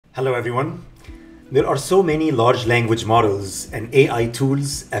Hello everyone. There are so many large language models and AI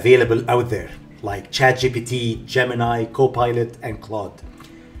tools available out there, like ChatGPT, Gemini, Copilot, and Claude.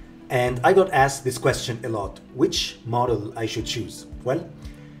 And I got asked this question a lot, which model I should choose? Well,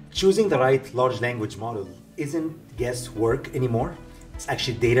 choosing the right large language model isn't guesswork anymore. It's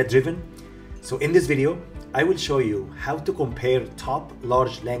actually data-driven. So in this video, I will show you how to compare top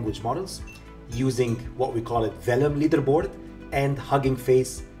large language models using what we call it Vellum Leaderboard and Hugging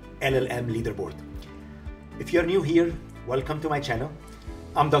Face LLM Leaderboard. If you're new here, welcome to my channel.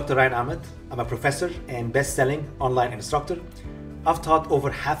 I'm Dr. Ahmed. I'm a professor and best-selling online instructor. I've taught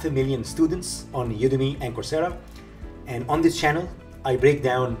over 500,000 students on Udemy and Coursera. And on this channel, I break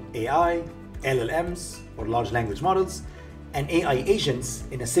down AI, LLMs or large language models, and AI agents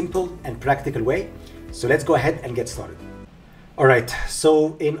in a simple and practical way. So let's go ahead and get started. All right,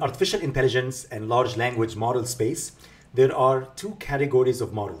 so in artificial intelligence and large language model space, there are two categories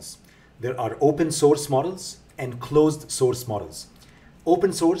of models. There are open source models and closed source models.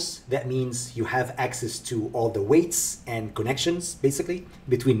 Open source, that means you have access to all the weights and connections, basically,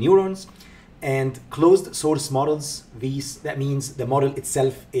 between neurons. And closed source models, that means the model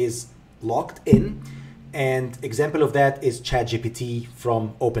itself is locked in. And example of that is ChatGPT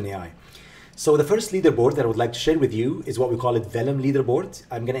from OpenAI. So the first leaderboard that I would like to share with you is what we call it Vellum Leaderboard.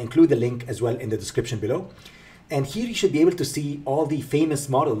 I'm going to include the link as well in the description below. And here you should be able to see all the famous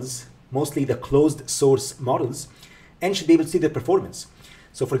models, mostly the closed source models, and should be able to see their performance.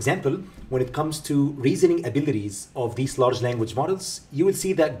 So for example, when it comes to reasoning abilities of these large language models, you will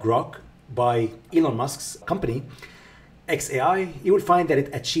see that Grok by Elon Musk's company, XAI, you will find that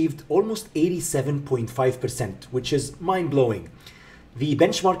it achieved almost 87.5%, which is mind-blowing. The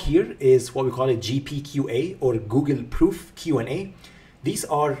benchmark here is what we call a GPQA or Google Proof Q&A. These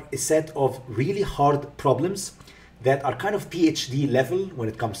are a set of really hard problems that are kind of PhD level when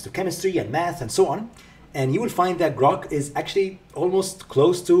it comes to chemistry and math and so on. And you will find that Grok is actually almost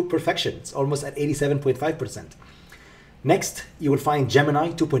close to perfection. It's almost at 87.5%. Next, you will find Gemini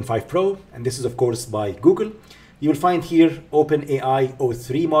 2.5 Pro, and this is of course by Google. You will find here OpenAI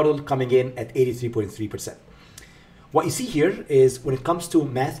O3 model coming in at 83.3%. What you see here is when it comes to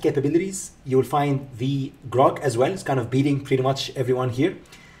math capabilities, you will find the Grok as well. It's kind of beating pretty much everyone here.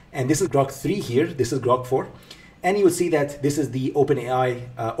 And this is Grok 3 here. This is Grok 4. And you will see that this is the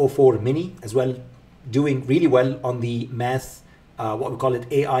OpenAI O4 Mini as well, doing really well on the math, what we call it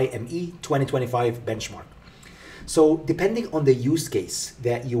AIME 2025 benchmark. So depending on the use case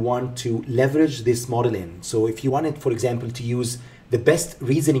that you want to leverage this model in. So if you wanted, for example, to use the best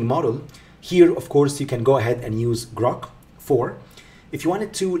reasoning model, here, of course, you can go ahead and use Grok 4. If you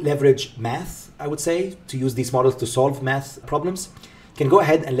wanted to leverage math, I would say, to use these models to solve math problems, you can go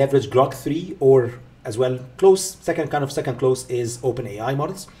ahead and leverage Grok 3 or as well, second close is OpenAI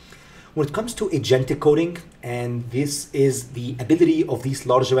models. When it comes to agentic coding, and this is the ability of these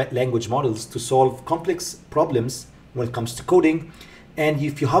large language models to solve complex problems when it comes to coding. And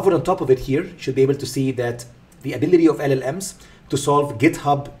if you hover on top of it here, you should be able to see that the ability of LLMs to solve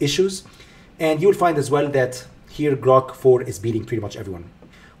GitHub issues. And you'll find as well that here Grok 4 is beating pretty much everyone.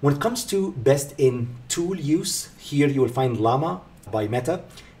 When it comes to best in tool use, here you will find Llama by Meta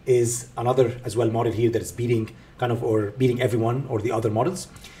is another as well model here that is beating beating everyone or the other models.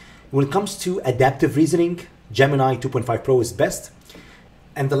 When it comes to adaptive reasoning, Gemini 2.5 Pro is best.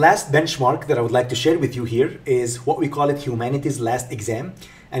 And the last benchmark that I would like to share with you here is what we call it Humanity's Last Exam.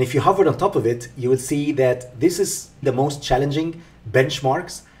 And if you hover on top of it, you will see that this is the most challenging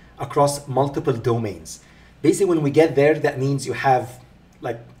benchmarks across multiple domains. Basically, when we get there, that means you have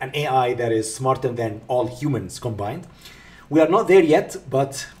like an AI that is smarter than all humans combined. We are not there yet,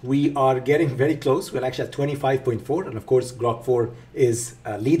 but we are getting very close. We're actually at 25.4, and of course, Grok 4 is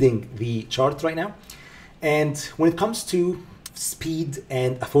leading the chart right now. And when it comes to speed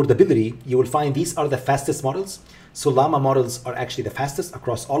and affordability, you will find these are the fastest models. So Llama models are actually the fastest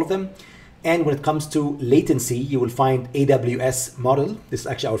across all of them. And when it comes to latency, you will find AWS model. This is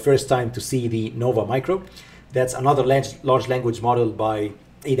actually our first time to see the Nova Micro. That's another large language model by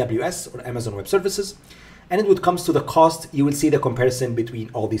AWS or Amazon Web Services. And when it comes to the cost, you will see the comparison between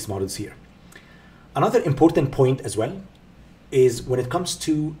all these models here. Another important point as well is when it comes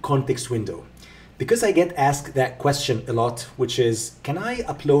to context window. Because I get asked that question a lot, which is, can I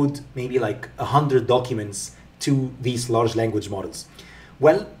upload maybe like 100 documents to these large language models?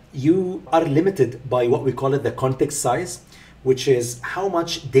 Well, you are limited by what we call it the context size, which is how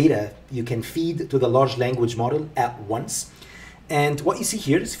much data you can feed to the large language model at once. And what you see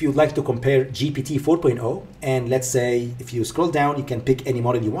here is if you'd like to compare GPT-4o, and let's say if you scroll down, you can pick any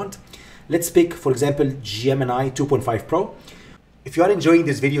model you want. Let's pick, for example, Gemini 2.5 Pro. If you are enjoying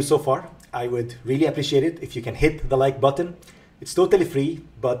this video so far, I would really appreciate it if you can hit the like button. It's totally free,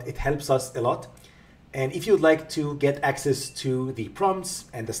 but it helps us a lot. And if you would like to get access to the prompts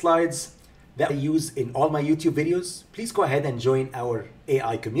and the slides that I use in all my YouTube videos, please go ahead and join our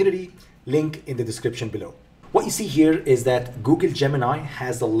AI community, link in the description below. What you see here is that Google Gemini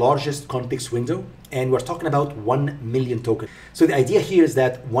has the largest context window, and we're talking about 1 million tokens. So the idea here is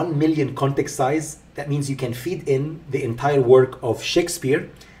that 1 million context size, that means you can feed in the entire work of Shakespeare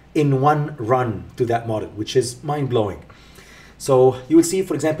in one run to that model, which is mind-blowing. So you will see,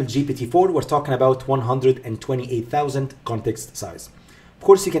 for example, GPT-4, we're talking about 128,000 context size. Of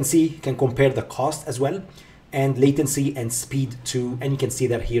course, you can compare the cost as well, and latency and speed too, and you can see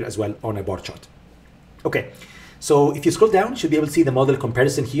that here as well on a bar chart. Okay, so if you scroll down, you should be able to see the model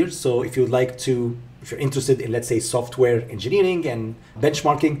comparison here. So if you're interested in, let's say, software engineering and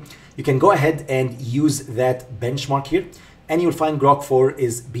benchmarking, you can go ahead and use that benchmark here, and you'll find Grok 4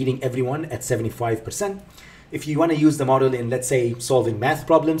 is beating everyone at 75%. If you want to use the model in, let's say, solving math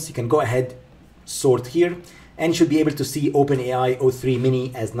problems, you can go ahead, sort here, and you should be able to see OpenAI O3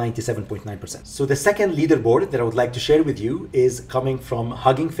 Mini as 97.9%. So the second leaderboard that I would like to share with you is coming from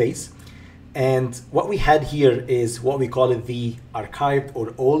Hugging Face. And what we had here is what we call it the archived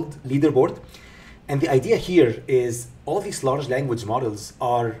or old leaderboard. And the idea here is all these large language models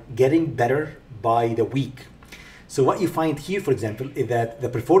are getting better by the week. So what you find here, for example, is that the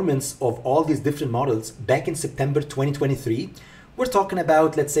performance of all these different models back in September 2023, we're talking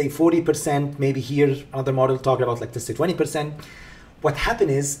about, let's say, 40%, maybe here, another model talking about, like, let's say 20%. What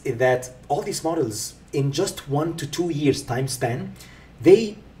happened is that all these models in just 1 to 2 years time span,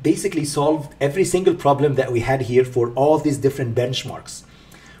 they basically solved every single problem that we had here for all these different benchmarks,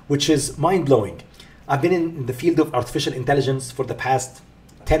 which is mind-blowing. I've been in the field of artificial intelligence for the past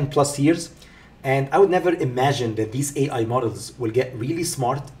 10 plus years, and I would never imagine that these AI models will get really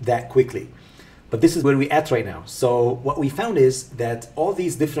smart that quickly. But this is where we're at right now. So what we found is that all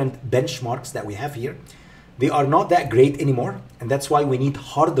these different benchmarks that we have here, they are not that great anymore, and that's why we need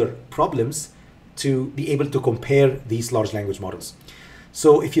harder problems to be able to compare these large language models.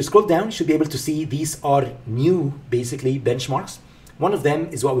 So if you scroll down, you should be able to see these are new, basically, benchmarks. One of them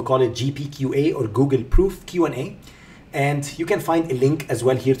is what we call a GPQA or Google Proof Q&A. And you can find a link as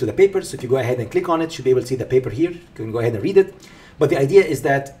well here to the paper. So if you go ahead and click on it, you should be able to see the paper here. You can go ahead and read it. But the idea is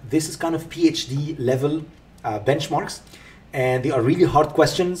that this is kind of PhD level benchmarks. And they are really hard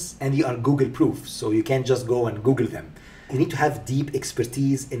questions, and they are Google proof. So you can't just go and Google them. You need to have deep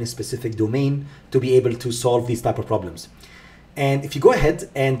expertise in a specific domain to be able to solve these type of problems. And if you go ahead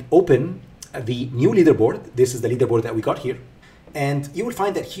and open the new leaderboard, this is the leaderboard that we got here. And you will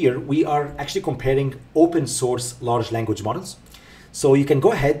find that here we are actually comparing open source large language models. So you can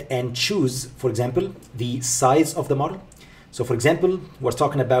go ahead and choose, for example, the size of the model. So for example, we're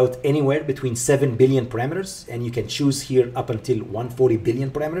talking about anywhere between 7 billion parameters, and you can choose here up until 140 billion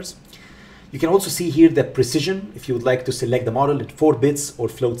parameters. You can also see here the precision, if you would like to select the model at 4 bits or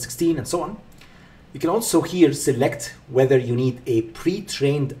float 16 and so on. You can also here select whether you need a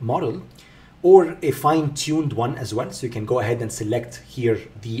pre-trained model or a fine-tuned one as well. So you can go ahead and select here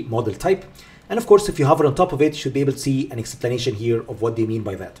the model type. And of course, if you hover on top of it, you should be able to see an explanation here of what they mean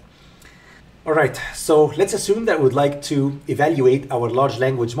by that. All right, so let's assume that we'd like to evaluate our large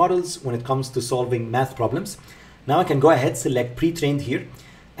language models when it comes to solving math problems. Now I can go ahead, select pre-trained here,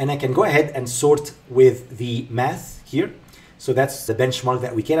 and I can go ahead and sort with the math here. So that's the benchmark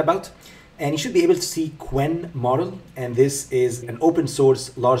that we care about. And you should be able to see Qwen model, and this is an open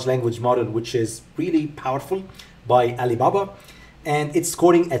source large language model which is really powerful by Alibaba, and it's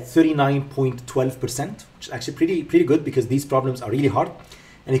scoring at 39.12%, which is actually pretty good because these problems are really hard.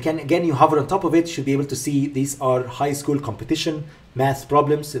 And you hover on top of it, you should be able to see these are high school competition math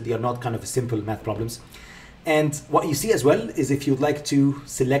problems. So they are not kind of simple math problems. And what you see as well is if you'd like to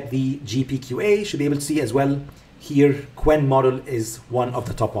select the GPQA, you should be able to see as well here Qwen model is one of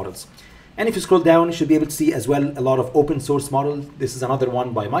the top models. And if you scroll down, you should be able to see as well a lot of open source models. This is another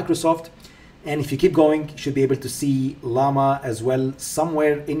one by Microsoft. And if you keep going, you should be able to see Llama as well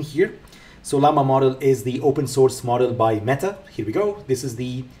somewhere in here. So Llama model is the open source model by Meta. Here we go. This is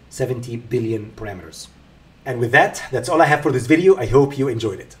the 70 billion parameters. And with that, that's all I have for this video. I hope you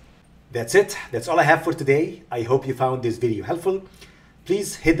enjoyed it. That's it. That's all I have for today. I hope you found this video helpful.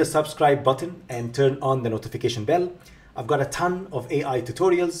 Please hit the subscribe button and turn on the notification bell. I've got a ton of AI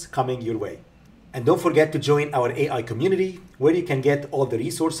tutorials coming your way. And don't forget to join our AI community where you can get all the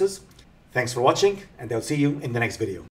resources. Thanks for watching, and I'll see you in the next video.